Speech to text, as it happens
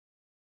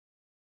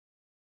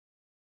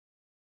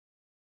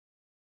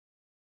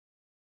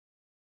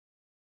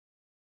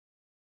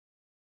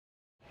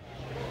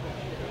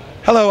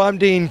Hello, I'm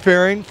Dean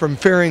Fearing from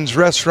Fearing's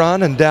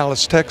Restaurant in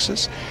Dallas,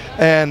 Texas,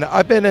 and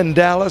I've been in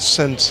Dallas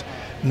since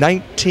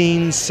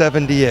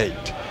 1978.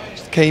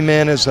 Came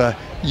in as a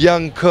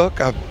young cook,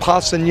 a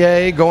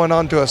poissonnier, going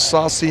on to a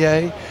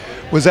saucier.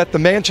 Was at the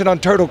mansion on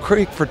Turtle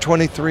Creek for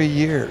 23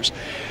 years.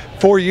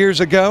 4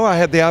 years ago, I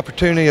had the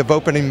opportunity of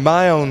opening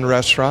my own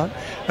restaurant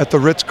at the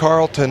Ritz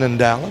Carlton in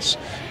Dallas,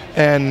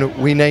 and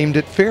we named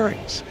it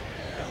Fearing's.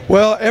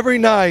 Well, every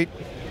night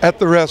at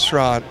the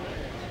restaurant,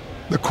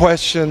 the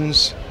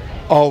questions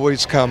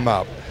always come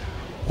up.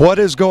 What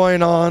is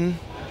going on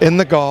in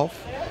the Gulf?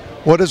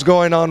 What is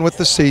going on with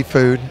the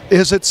seafood?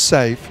 Is it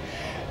safe?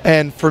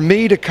 And for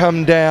me to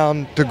come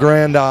down to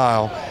Grand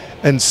Isle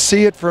and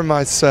see it for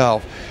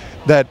myself,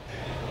 that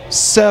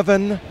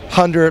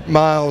 700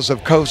 miles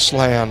of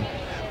coastline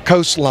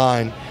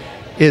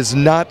is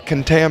not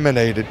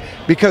contaminated.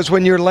 Because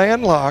when you're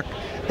landlocked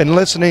and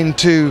listening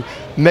to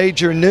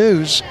major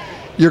news,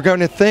 you're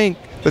going to think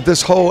that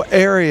this whole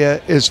area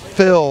is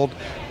filled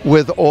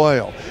with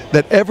oil,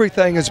 that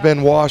everything has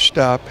been washed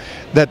up,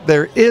 that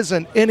there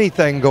isn't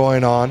anything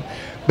going on,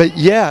 but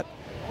yet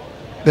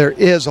there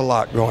is a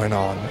lot going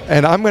on.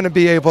 And I'm going to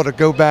be able to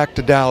go back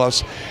to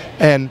Dallas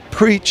and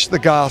preach the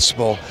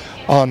gospel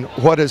on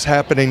what is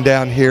happening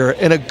down here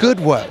in a good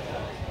way.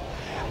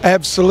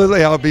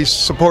 Absolutely, I'll be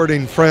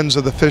supporting Friends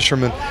of the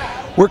Fisherman.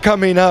 We're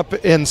coming up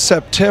in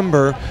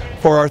September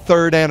for our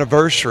 3rd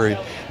anniversary,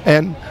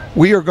 and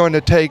we are going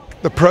to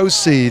take the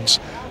proceeds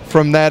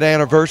from that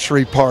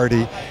anniversary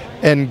party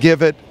and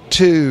give it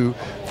to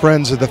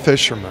Friends of the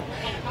Fisherman.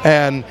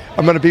 And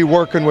I'm going to be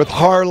working with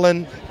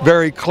Harlan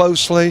very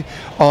closely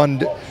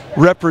on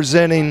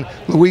representing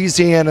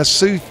Louisiana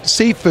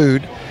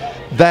Seafood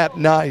that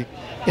night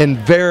in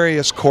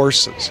various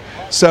courses.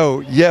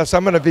 So yes,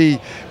 I'm going to be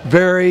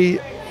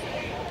very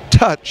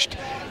touched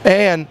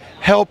and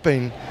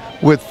helping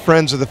with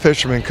Friends of the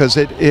Fisherman because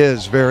it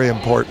is very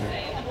important.